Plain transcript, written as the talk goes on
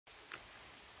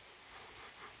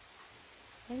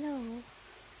Hello.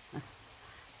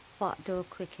 Thought I'd do a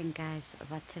quick one, guys. I've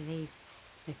had to leave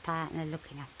my partner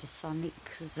looking after Sonic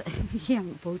because he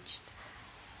hasn't budged.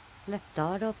 Left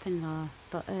door open though,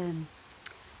 but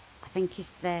I think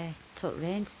he's there till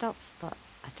rain stops, but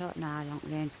I don't know how long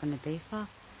rain's going to be for.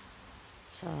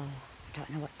 So I don't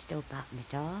know what to do about my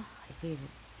door. If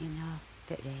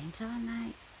it rains all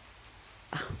night.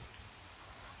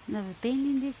 Never been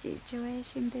in this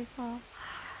situation before.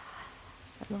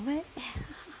 I love it.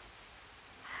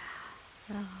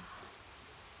 Oh,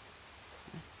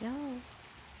 let's go.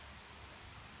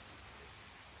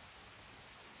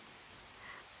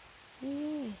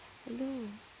 Hey, hello.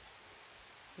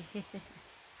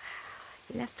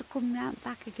 You'll have to come round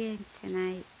back again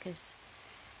tonight because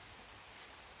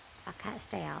I can't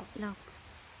stay out long.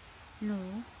 No.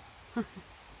 Oh,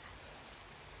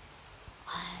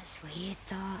 it's weird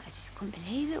though. I just couldn't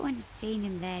believe it when I'd seen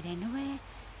him there anyway.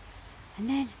 And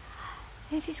then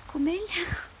he just come in.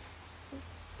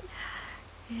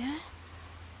 Yeah.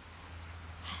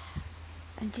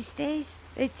 And he stays.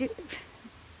 I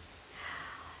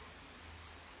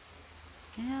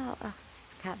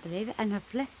can't believe it. And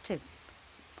I've left him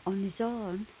on his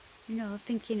own,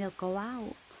 thinking he'll go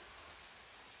out.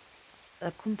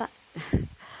 I come back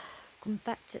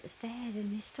to the stairs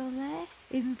and he's still there,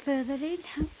 even further in.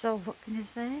 So what can I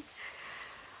say?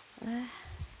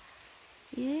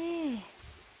 Yeah,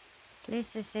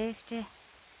 place of safety.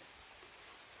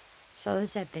 So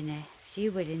has Ebony. She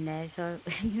were in there, so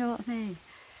you know what I mean?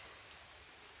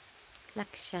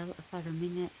 Like a shelter for a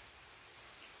minute.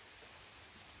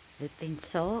 They've been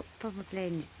soaked probably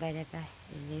in wherever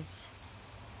he lives.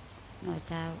 No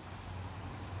doubt.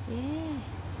 Yeah.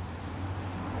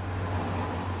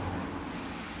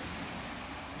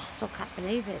 I still can't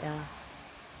believe it though.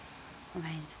 I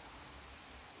mean,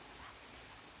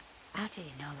 how did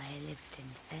he know where he lived in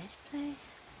the first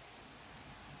place?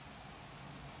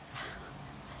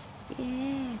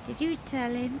 Yeah, did you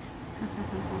tell him?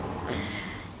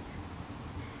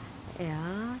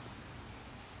 Yeah.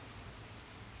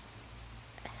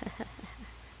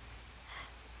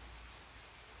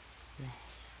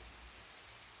 Bless.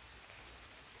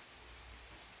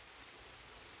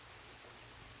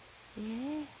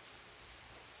 Yeah.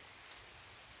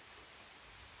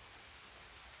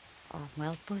 Oh, I'm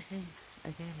well buzzing. I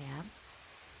really am.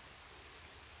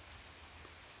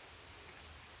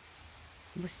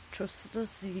 Must trust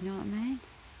us, you know what I mean?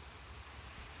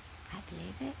 Can't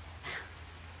believe it.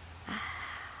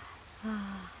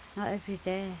 Not every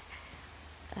day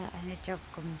and a job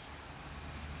comes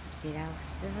to your house,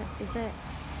 is it?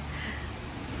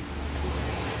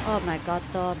 Oh my God,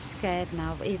 though, I'm scared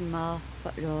now, even more.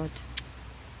 What road?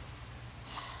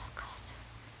 Oh God,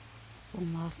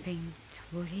 one more thing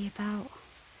to worry about.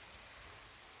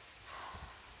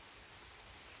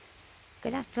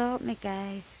 Gonna have to help me,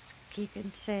 guys. Keep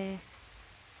him safe.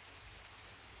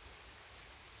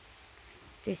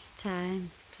 This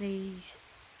time, please.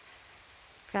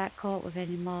 Can't cope with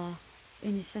any more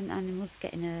innocent animals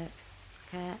getting hurt.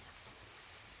 Can't.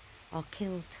 Or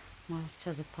killed, more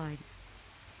to the point.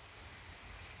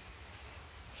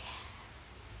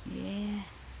 Yeah,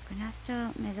 gonna have to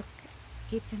help me, look,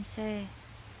 keep him safe.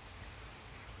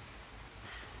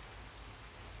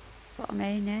 That's what I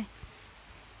mean, eh?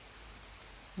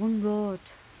 One road,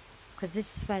 because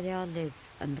this is where they all live,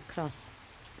 and the cross,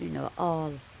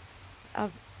 all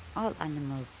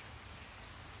animals.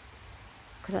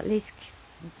 Could at least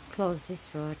close this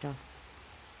road off.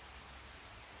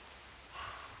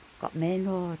 Got main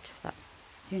road, that,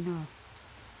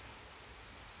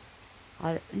 or,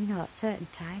 at certain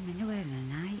time anyway in the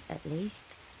night at least.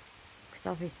 Because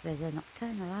obviously they're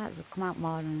nocturnal, right? They come out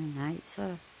more in the night,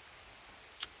 so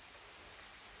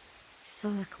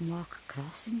they can walk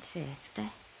across in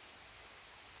safety.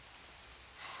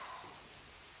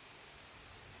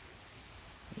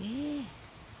 Yeah.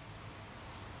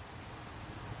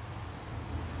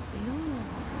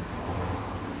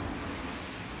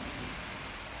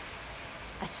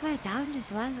 I swear down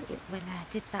as well when I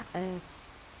did that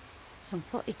some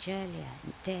footage earlier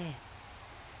in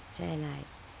daylight.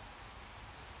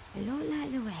 It looked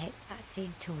like they were that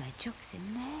seen two hedgehogs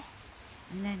in there,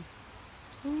 and then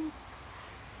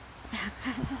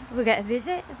we get a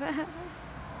visit.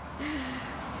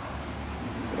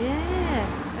 Yeah,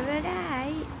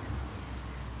 right.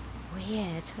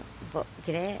 Weird, but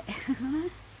great.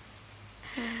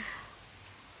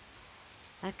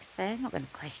 Like I say, I'm not going to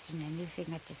question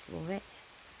anything, I just love it.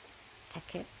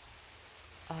 Take it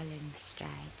all in my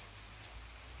stride.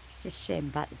 It's a shame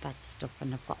about the bad stuff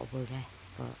and I've got to worry,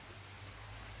 but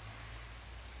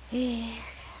yeah,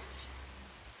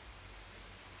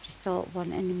 just just don't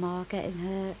want any more getting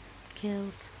hurt,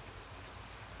 killed.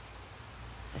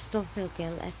 I still feel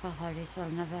guilty for Horace. I'll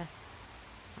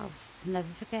never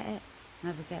forget it.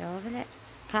 Never get over it.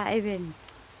 Can't even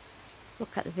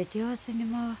look at the videos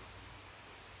anymore.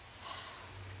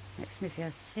 Makes me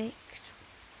feel sick.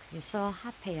 Cause he's so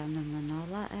happy on them and all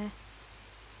that. Anyway.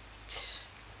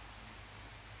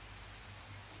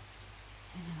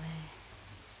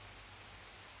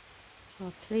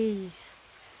 So please.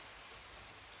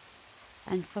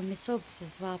 And for my subs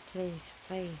as well, please,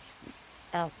 please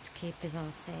help to keep us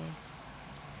all safe.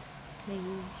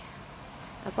 Please.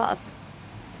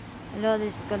 I know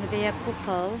there's going to be a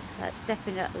couple that's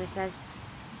definitely said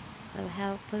they'll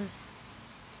help us.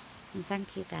 And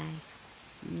thank you guys.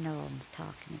 You know what I'm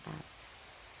talking about.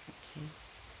 Thank you.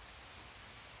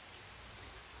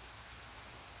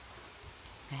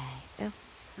 Right. Oh,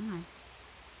 hang on.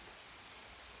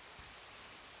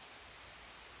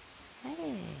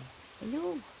 Hey.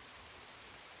 Hello.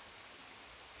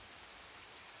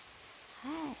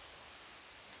 Hi.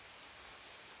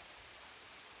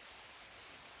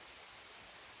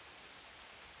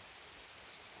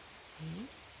 Hey.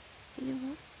 Hello.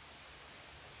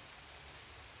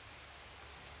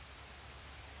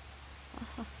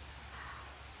 Oh.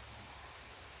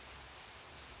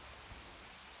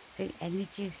 The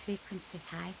energy frequency's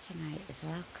high tonight as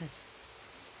well, because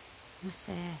I must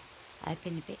say I've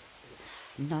been a bit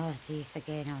nauseous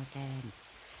again all day,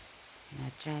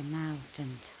 and drying out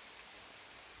and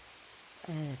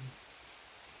a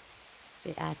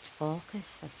bit hard to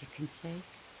focus, as you can see.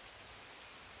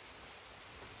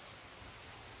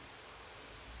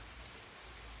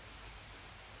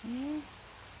 Yeah.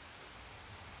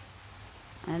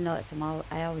 I notice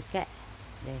I always get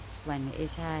this when it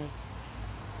is high.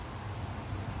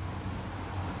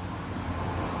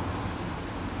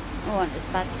 I want as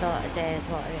bad thought today as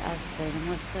what it has been, I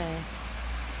must say.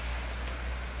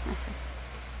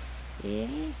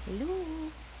 Yeah, hello.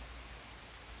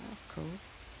 Oh, cool.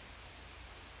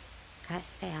 Can't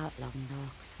stay out long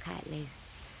though, because I can't leave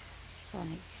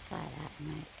Sonic just like that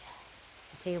tonight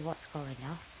to see what's going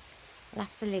on. I'll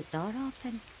have to leave the door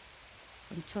open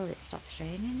until it stops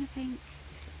raining, I think.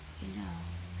 You know,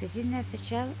 because he's in there for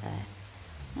shelter.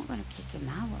 I'm not going to kick him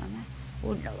out, am I?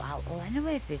 Wouldn't know how to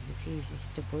anyway if he refuses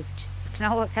to budge.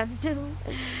 Now I can do.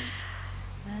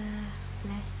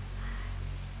 Bless.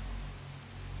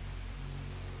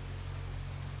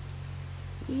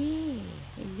 Yeah,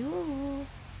 hello.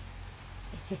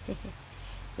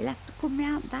 You'll have to come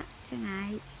round back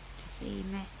tonight to see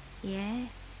me. Yeah.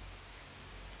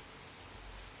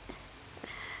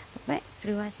 Wet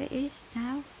through as it is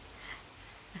now.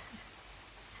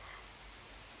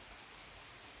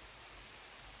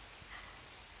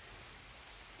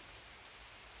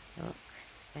 Look,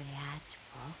 it's very hard to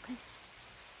focus.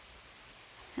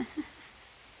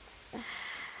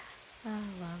 Oh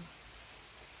well.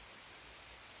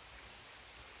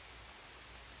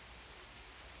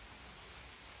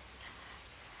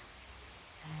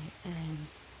 Right,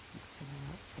 let's have a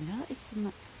look. I noticed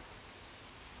some.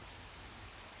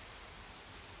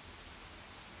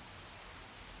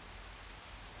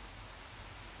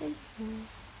 Hello.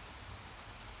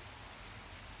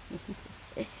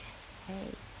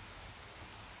 Hey.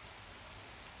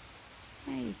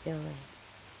 How you doing?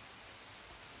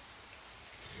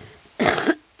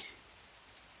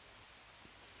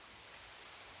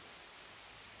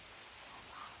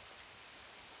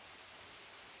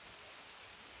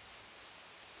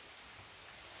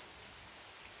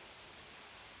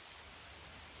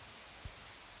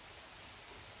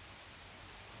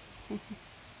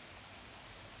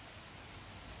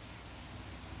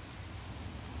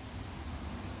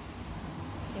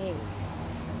 Hey.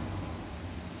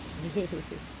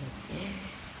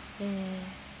 Yeah.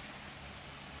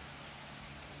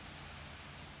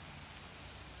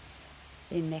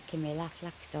 Been making me laugh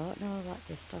like I don't know what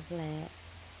just of late.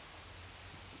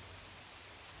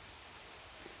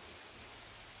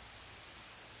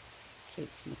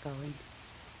 Keeps me going.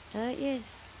 Don't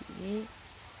yous? Yeah.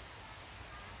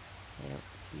 Help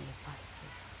me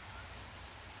voices.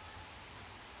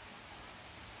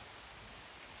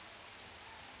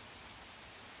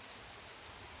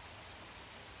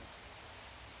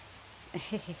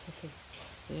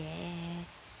 Yeah.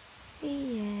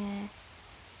 See ya.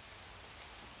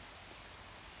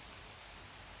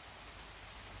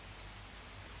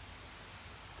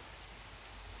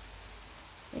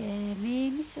 Yeah, me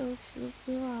and my subs love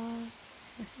you all.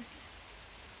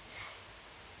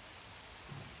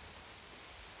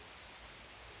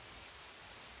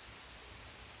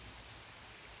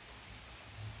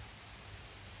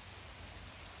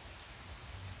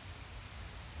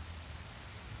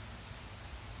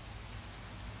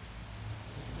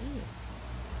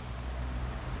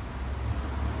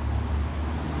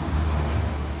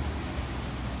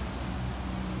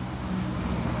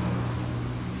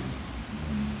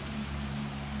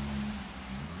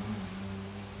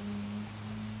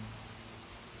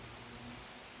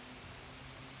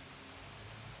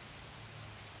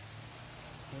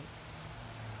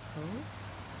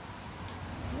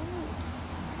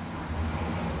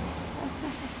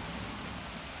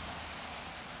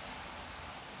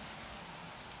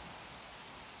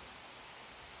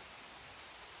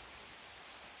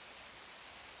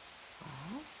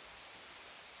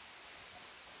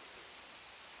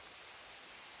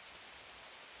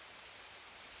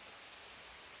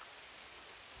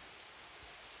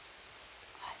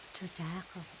 too dark.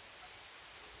 Oh,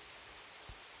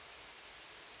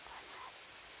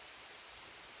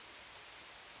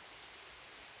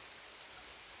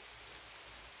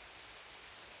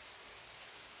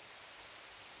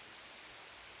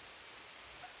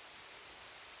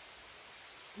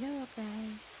 hello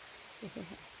guys.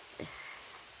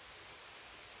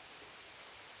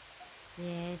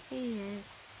 Yes, he is.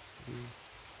 Mm.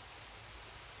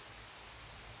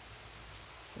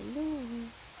 Hello.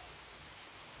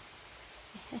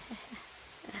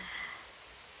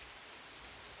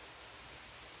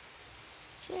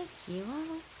 Check you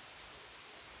out.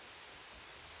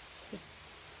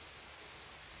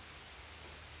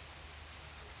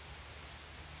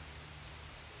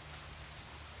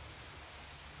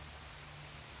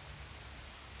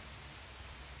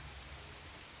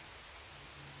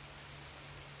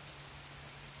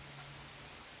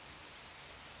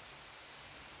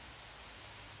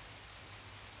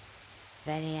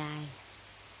 Very high.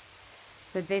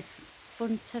 Will be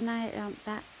fun tonight, won't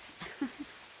that?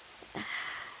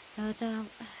 No doubt.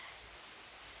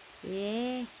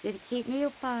 Yeah, gonna keep me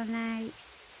up all night.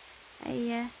 Hey,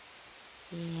 yeah.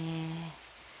 Yeah.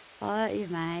 Oh, you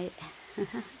might.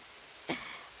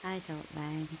 I don't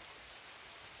mind.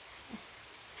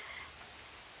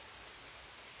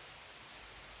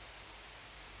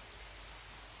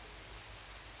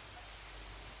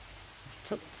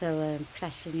 Took to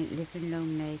crashing in the living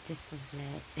room there just of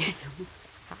late.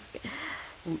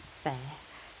 Wasn't fair.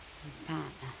 My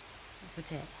partner.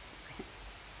 Would it?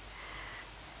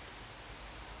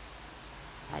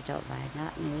 I don't mind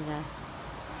that neither.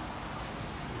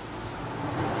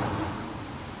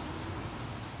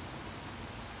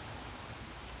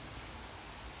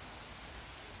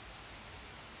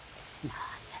 It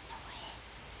snores in the way.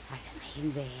 I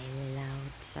mean really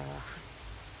loud, so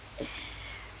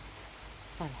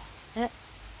sorry.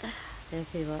 There'll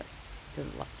be what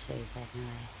don't watch these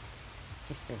anyway.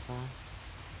 Just as well.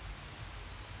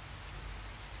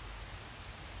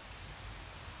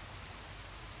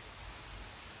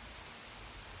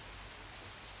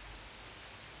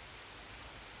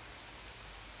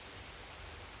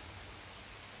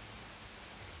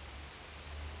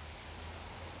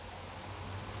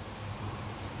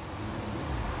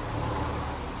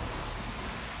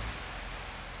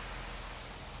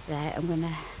 Right, I'm gonna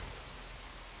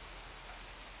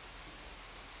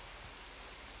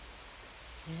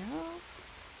hello?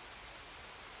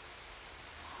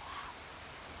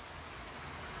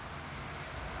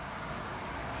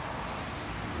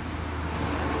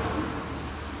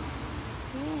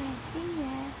 Yeah, see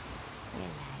ya. You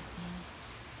like me.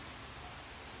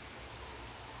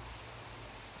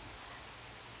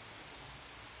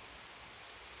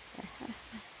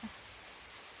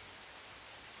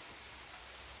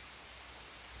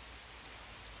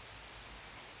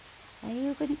 Are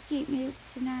you gonna keep me up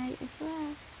tonight as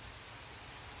well?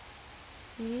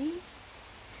 See?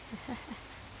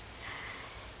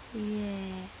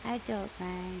 Yeah, I don't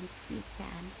mind. You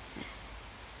can.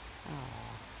 Oh,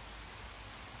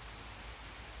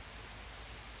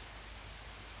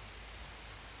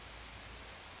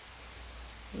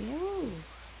 you.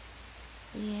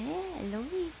 Yeah, I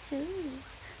love you too.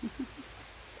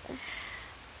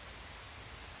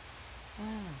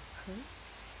 Oh, cool.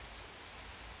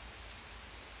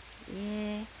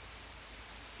 Yeah.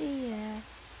 See ya.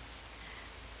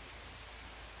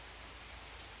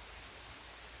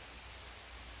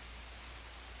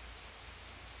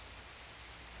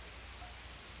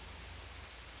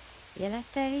 You'll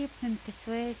have to hurry up and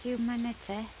persuade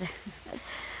humanity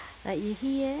that you're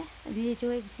here and you do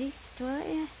exist, won't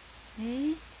you?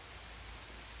 Eh?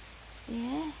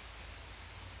 Yeah.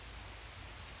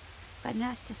 Gonna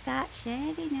have to start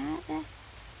sharing, aren't they?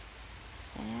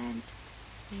 And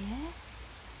yeah.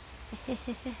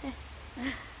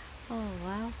 Oh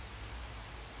wow.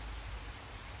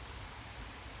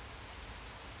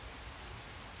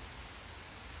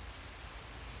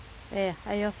 Yeah,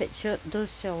 I hope it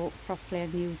does show up properly on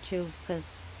YouTube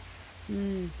because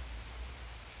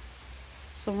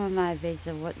some of my vids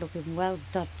are looking well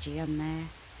dodgy on there.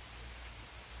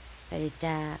 Very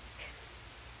dark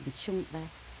and chumpy.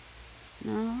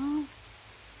 No.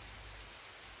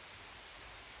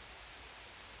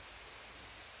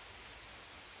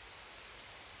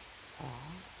 Oh,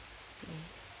 okay.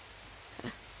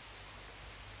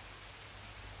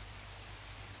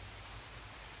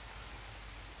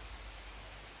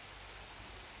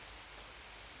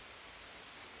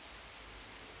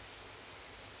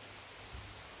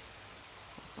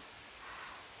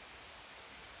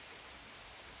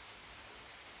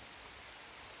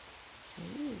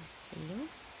 Hello.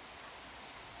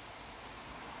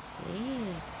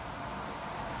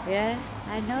 Yeah,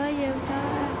 I know you,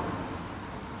 daughter.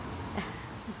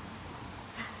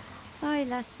 Saw you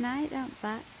last night, out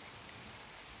back.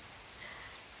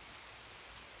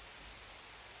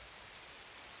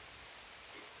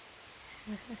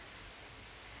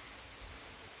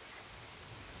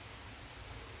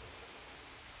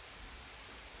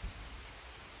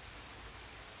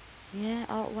 Yeah,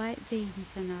 hot white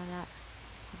beans and all that.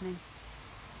 I mean,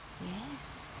 yeah,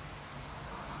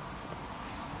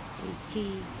 it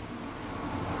is.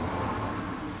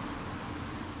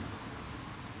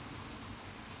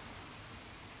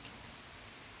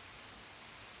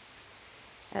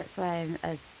 That's why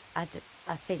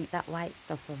I think that white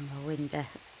stuff on my window,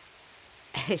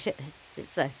 it's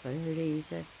there for a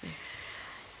reason.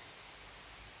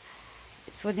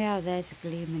 It's funny how there's a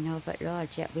gleaming over at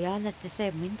Lord's, yet we all had the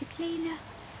same window cleaner.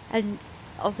 And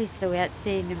obviously we hadn't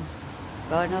seen them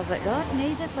going over at Lord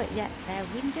neither, but yet their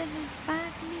windows are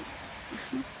sparkling.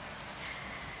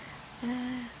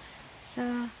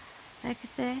 So, like I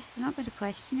say, I'm not going to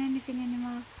question anything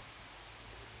anymore.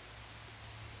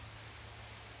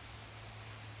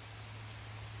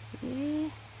 Yeah,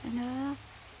 I know.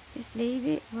 Just leave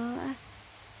it, water.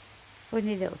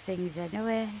 Funny little things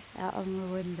anyway, out on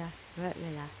my window. Right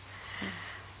with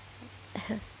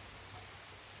that.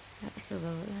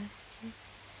 Absolutely.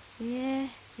 Yeah,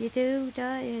 you do,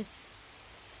 don't you?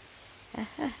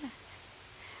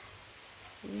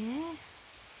 Yeah.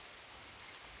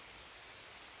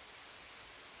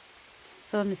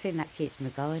 So the only thing that keeps me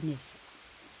going is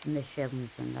my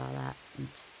films and all that, and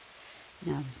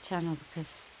my channel,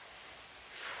 because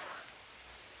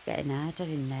it's getting harder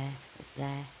in there, up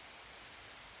there.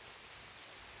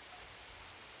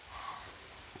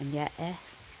 And yet,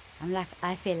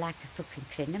 I feel like a fucking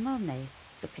criminal now,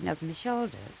 looking over my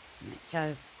shoulder,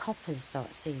 so coppers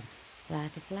don't seem blah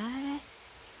blah blah.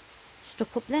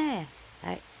 Stuck up there,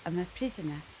 like I'm a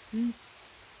prisoner.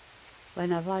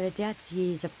 When I've already had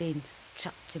years of being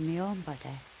trapped in my own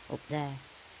body up there.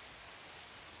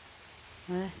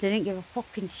 They didn't give a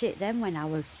fucking shit then when I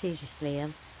was seriously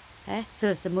ill. So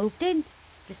as they moved in,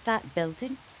 they started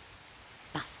building.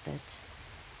 Bastard.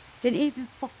 Didn't even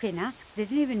fucking ask. They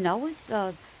didn't even know us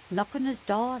or knock on his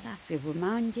door, ask if we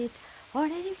minded or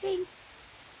anything.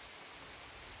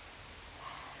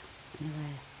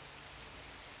 Anyway.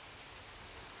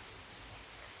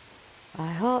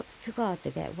 I hope to God they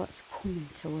get what's coming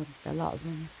to them, a lot of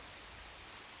them.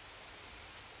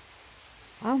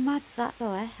 How mad's that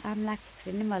though, I'm like a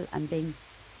criminal and being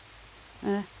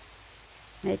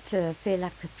made to feel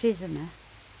like a prisoner.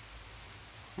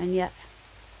 And yet,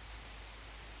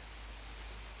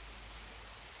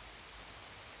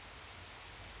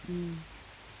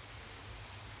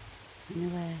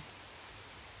 anyway,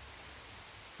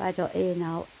 if I don't hear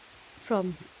now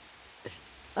from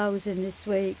housing this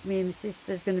week, me and my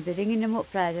sister's going to be ringing them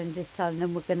up right and just telling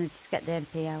them we're going to just get the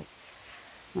MP out.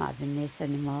 Not having this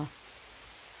anymore.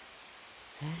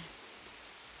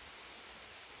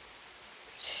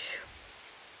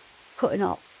 Cutting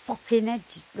up fucking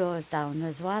hedgerows down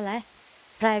as well,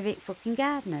 private fucking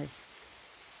gardeners.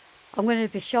 I'm going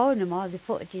to be showing them all the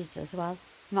footages as well.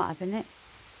 Not having it.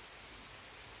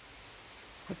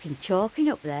 Fucking choking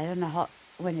up there on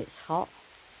when it's hot.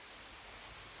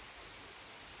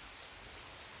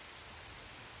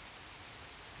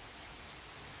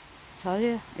 I tell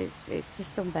you, it's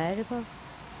just unbearable.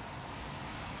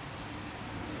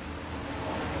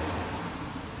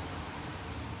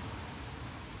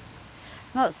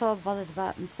 Not so bothered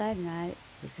about them saying right,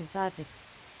 because I just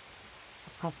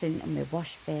pop into my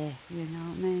wash bay, you know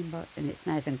what I mean? And it's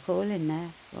nice and cool in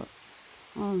there. But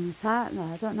my partner,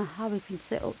 I don't know how he can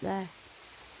sit up there.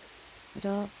 I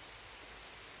don't.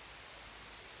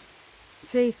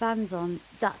 3 fans on,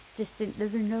 that's just in the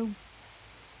living room.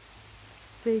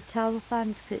 3 tower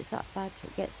fans, because it's that bad,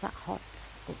 it gets that hot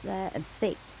up there and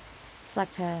thick. It's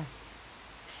like a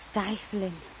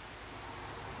stifling.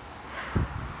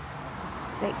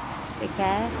 Thick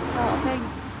air sort of thing.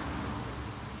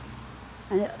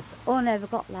 And it's only ever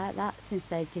got like that since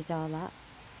they did all that.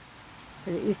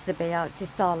 But it used to be out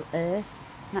just all earth,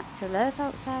 natural earth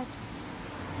outside.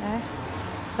 Yeah.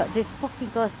 But this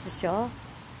fucking goes to show.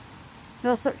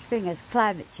 No such thing as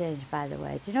climate change, by the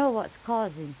way. Do you know what's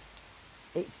causing?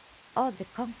 It's all the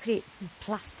concrete and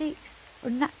plastics,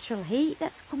 unnatural heat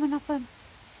that's coming up them.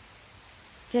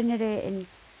 Generating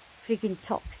frigging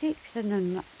toxics and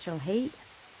unnatural heat.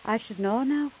 I should know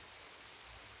now.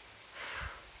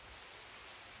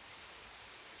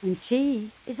 And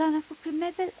she is on a fucking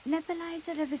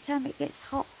nebulizer every time it gets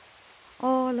hot.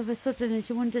 All of a sudden, and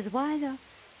she wonders why though.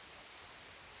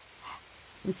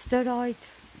 And steroid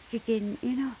frigging,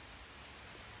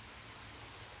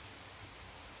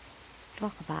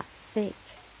 Talk about thick.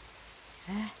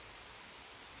 Yeah.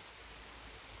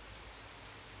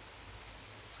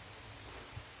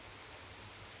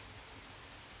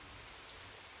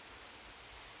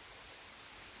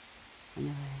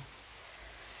 Anyway,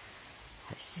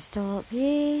 let's just hope,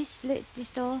 yes, let's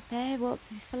just hope, won't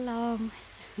be for long.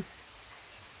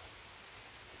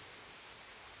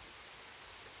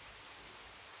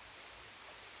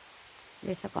 At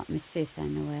least I got my sis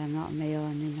anyway, I'm not on my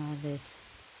own in all this.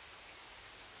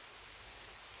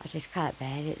 I just can't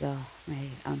bear it though,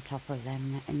 me on top of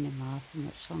them anymore for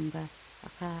much longer. I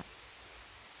can't.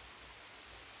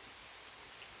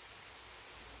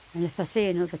 And if I see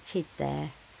another kid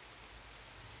there,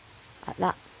 at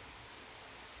that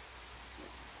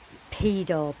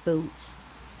pedo boot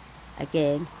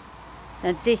again,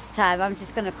 then this time I'm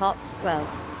just going to call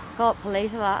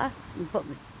police later and put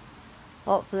me,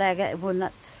 hopefully I get one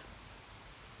that's,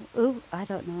 ooh, I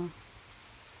don't know.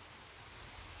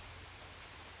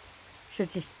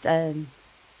 Should just,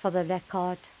 for the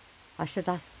record, I should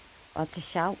ask, or to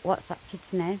shout, what's that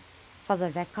kid's name? For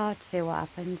the record, see what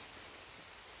happens.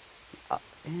 Oh,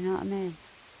 you know what I mean?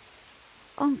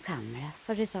 On camera,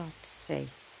 for us all to see.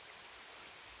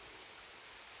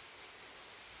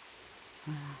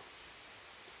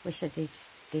 Wish I did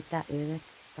that the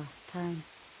last time.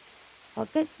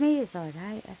 What gets me is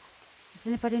alright. Does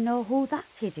anybody know who that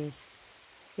kid is?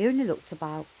 He only looked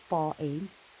about 14.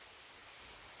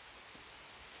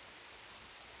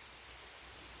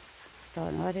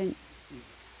 Don't know, I didn't.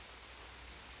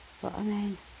 But I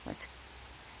mean,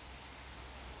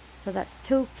 so that's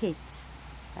 2 kids,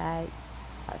 right?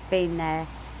 That's been there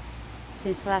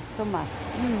since last summer.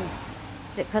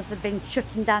 Is it because they've been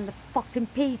shutting down the fucking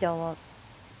pedo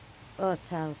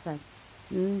hotels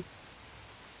then?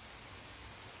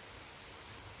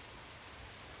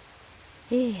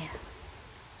 Yeah.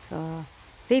 So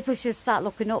people should start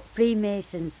looking up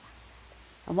Freemasons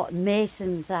and what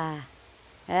Masons are.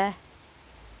 Yeah?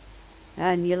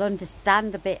 And you'll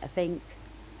understand a bit, I think.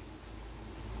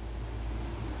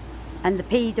 And the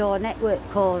pedo network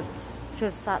codes,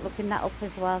 should start looking that up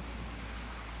as well.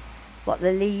 What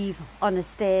they leave on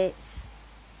estates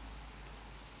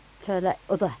to let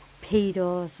other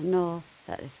pedos know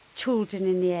that there's children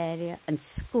in the area and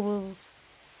schools.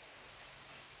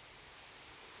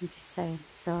 I'm just saying,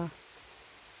 so.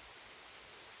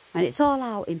 And it's all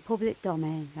out in public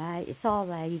domain, right? It's all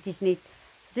there. You just need,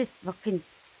 just fucking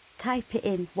type it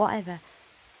in, whatever.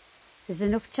 There's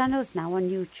enough channels now on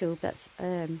YouTube that's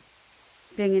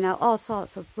bringing out all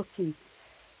sorts of booking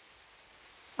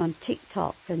on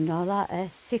TikTok and all that,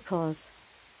 sickos,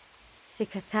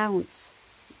 sick accounts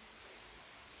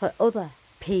for other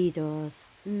pedos.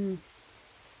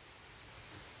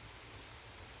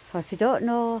 So if you don't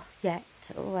know yet,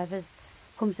 whoever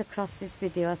comes across this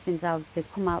video since they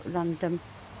come out random,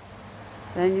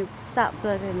 then you start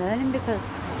bloody learning, because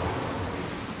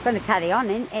it's going to carry on,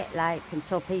 isn't it, like,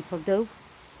 until people do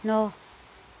know.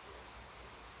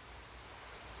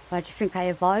 Why do you think I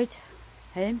avoid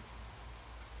him?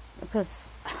 Because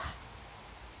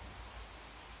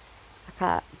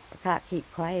I can't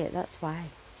keep quiet, that's why.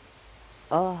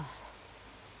 Oh,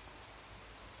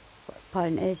 what the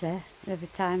point is, every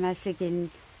time I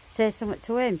friggin' say something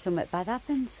to him, something bad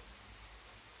happens.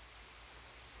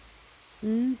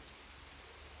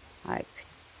 Like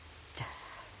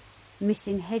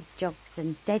missing hedgehogs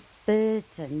and dead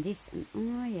birds and this and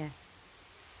oh yeah.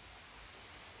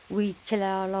 Weed killer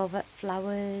all over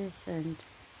flowers and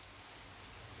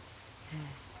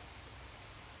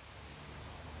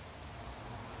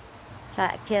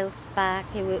try to kill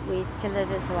Sparky with weed killer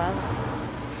as well.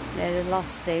 They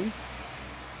lost him.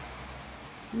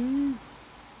 And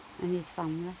his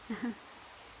family.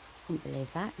 Couldn't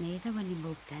believe that neither when he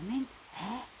moved them in.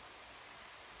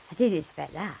 I didn't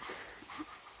expect that.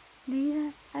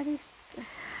 Neither. I just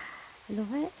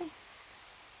love it.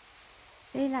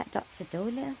 They like Dr.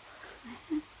 Dolittle.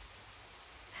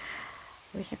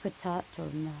 Wish I could talk to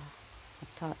him though.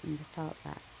 I'd taught him to talk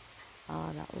back.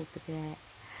 Oh, that would be great.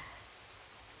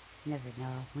 Never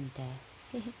know, one day.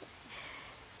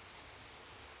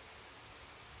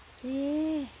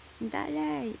 Yeah, isn't that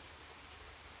right?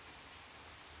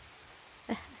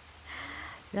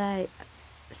 Right,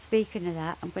 speaking of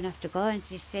that, I'm going to have to go and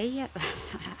just see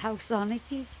how Sonic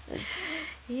is.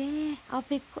 Yeah, I'll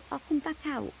come back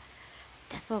out.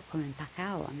 Definitely coming back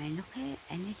out. I mean, look at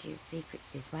energy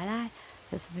frequencies. Well,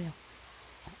 let's have a look.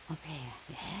 Up here,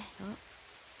 yeah, look.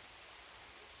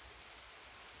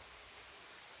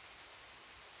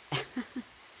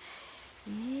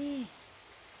 Yeah.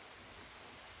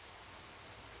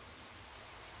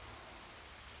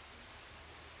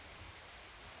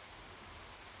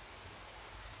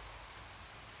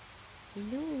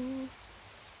 Hello.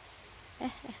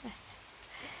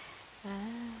 Ah,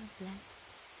 bless.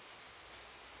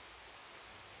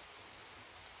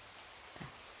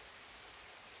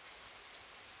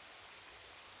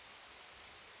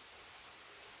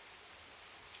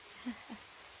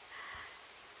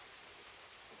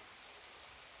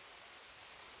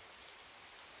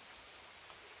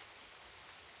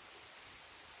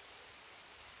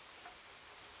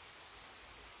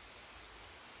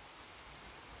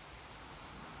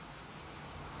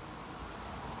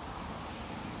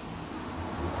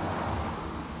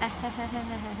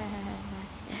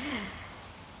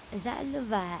 Is that a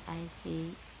lover I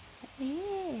see?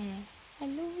 Yeah, I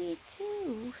love you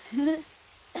too.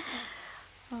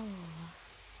 Oh,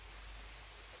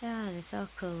 yeah, they're so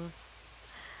cool.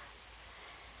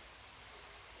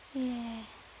 Yeah.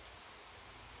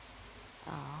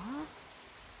 Aw,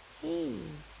 hey.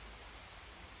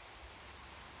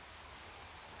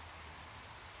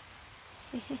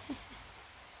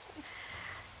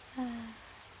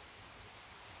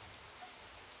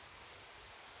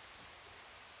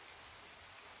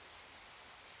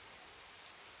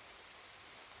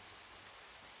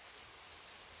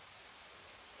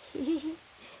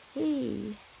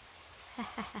 Hey.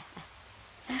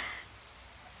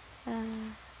 Uh,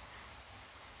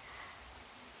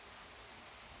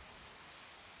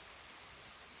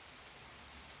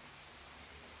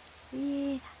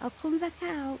 yeah, I'll come back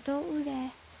out, don't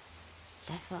worry.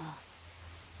 Never.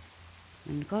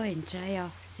 I'm going to try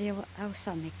off, see what, how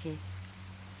Sonic is.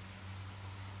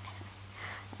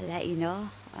 I'll let you know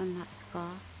on that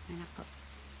score when I got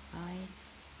going.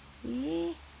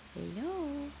 Yeah,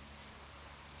 hello.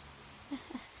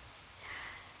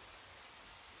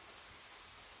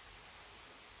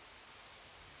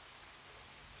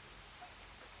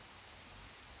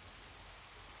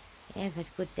 Yeah, it was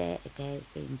a good day today. It's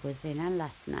been buzzing, and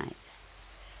last night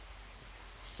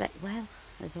slept well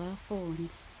as well.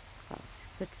 Phones got a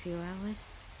good few hours.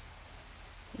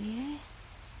 Yeah.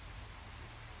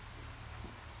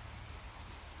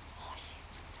 Oh shit,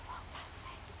 something about that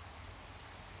side.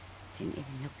 Didn't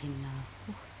even look in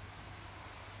there.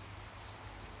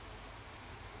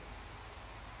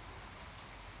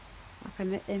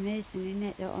 Like amazing, isn't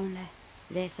it? The only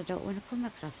race I don't want to come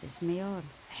across is my own.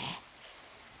 Eh?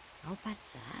 How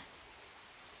bad's that?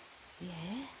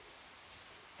 Yeah.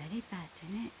 Very bad,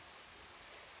 isn't it?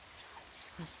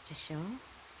 Just goes to show.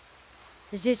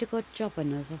 They did a good job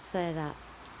on us, I'll say that.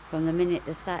 From the minute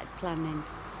they started planning.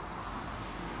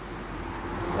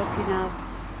 Looking out.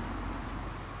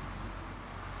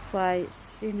 That's why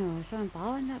it's, you know, it's so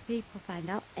important that people find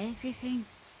out everything.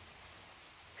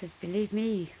 Because believe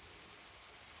me,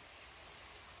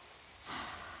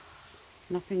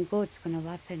 nothing good's going to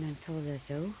happen until they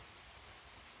do.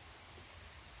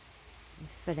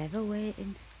 Forever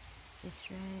waiting. Just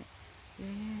right.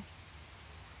 Yeah.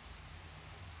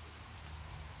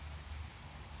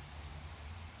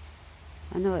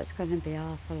 I know it's going to be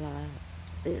awful.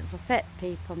 It'll affect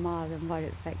people more than what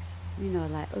it affects, you know,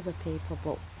 like other people.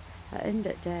 But at the end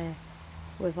of the day,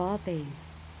 we've all been.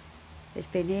 It's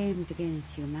been aimed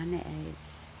against humanity.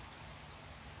 It's,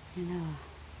 you know,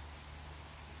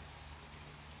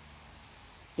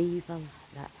 evil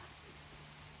that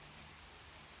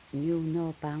knew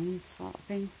no bounds sort of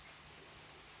thing.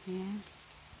 Yeah.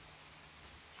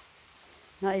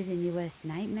 Not even your worst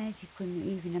nightmares. You couldn't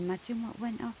even imagine what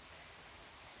went off.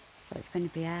 So it's going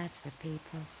to be hard for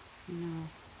people, you know,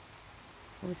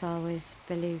 who's always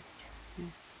believed,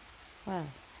 well,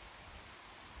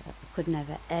 that there could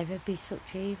never ever be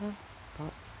such evil,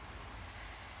 but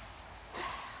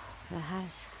there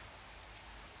has.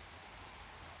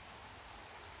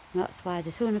 And that's why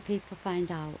the sooner people find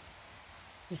out,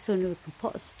 the sooner we can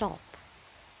put a stop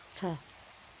to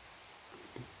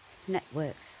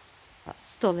networks that's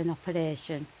still in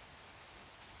operation.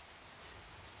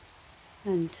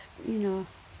 And, you know,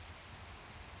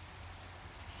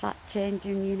 start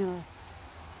changing, you know,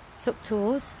 it's up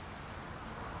to us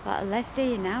that are left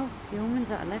here now, humans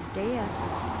that are left here,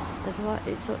 that's what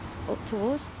it's up to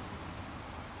us.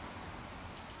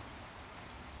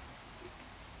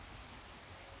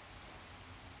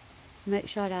 Make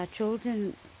sure our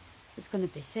children is going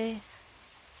to be safe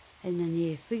in the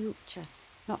near future.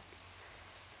 Not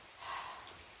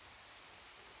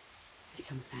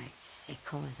some nights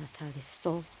sickos, I tell you,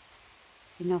 still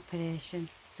in operation.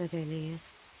 There really is.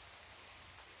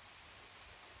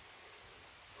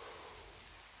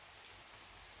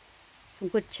 Some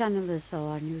good channels though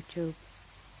on YouTube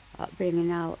are bringing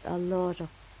out a lot of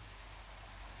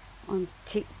on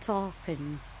TikTok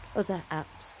and other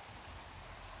apps,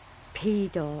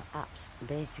 pedo apps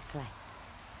basically.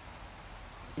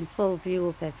 in full view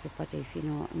of everybody, if you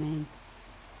know what I mean.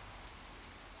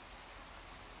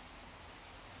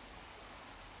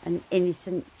 And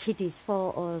innocent kiddies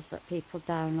photos that people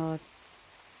download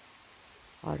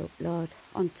or upload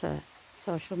onto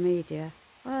social media.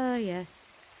 Oh yes,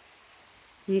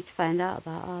 you need to find out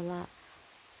about all that.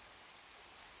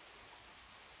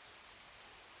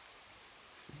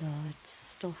 Loads of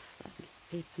stuff that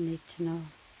people need to know.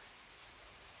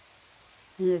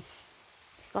 And if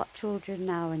you've got children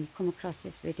now and you come across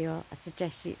this video, I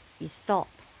suggest you stop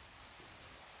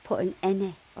putting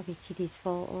any of your kiddies'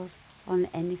 photos on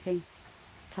anything,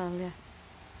 I tell you.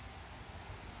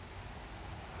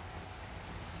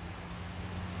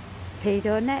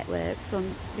 Pedo networks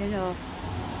on, you know,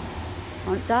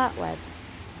 on dark web,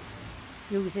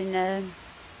 using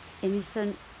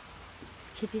innocent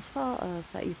kiddies' photos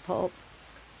that you put up.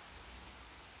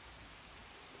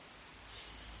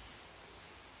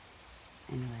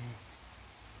 Anyway,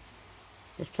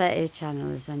 there's plenty of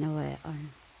channels anyway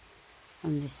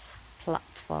on this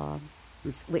platform,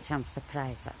 which I'm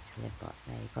surprised actually, but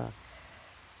there you go.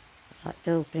 But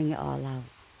they'll bring it all out.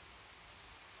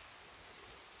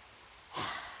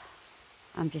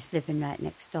 I'm just living right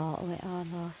next door to it all,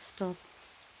 though, still.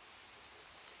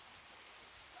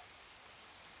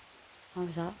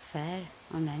 How's that fair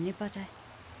on anybody?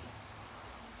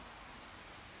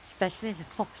 Especially the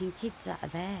fucking kids that are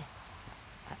there.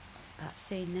 I've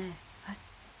seen there.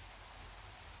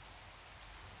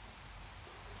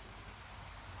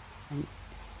 And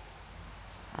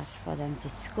as for them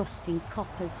disgusting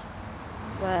coppers,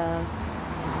 well,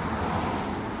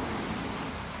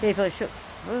 people should,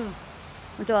 oh,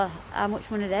 I wonder how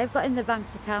much money they've got in their bank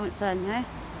accounts then, eh?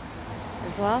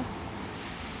 As well.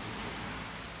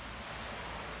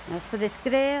 And as for this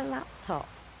grey laptop,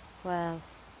 well,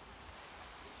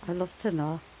 I'd love to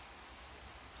know.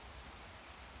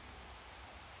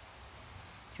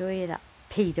 Show you that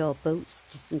pedo boots,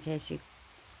 just in case you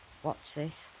watch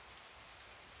this.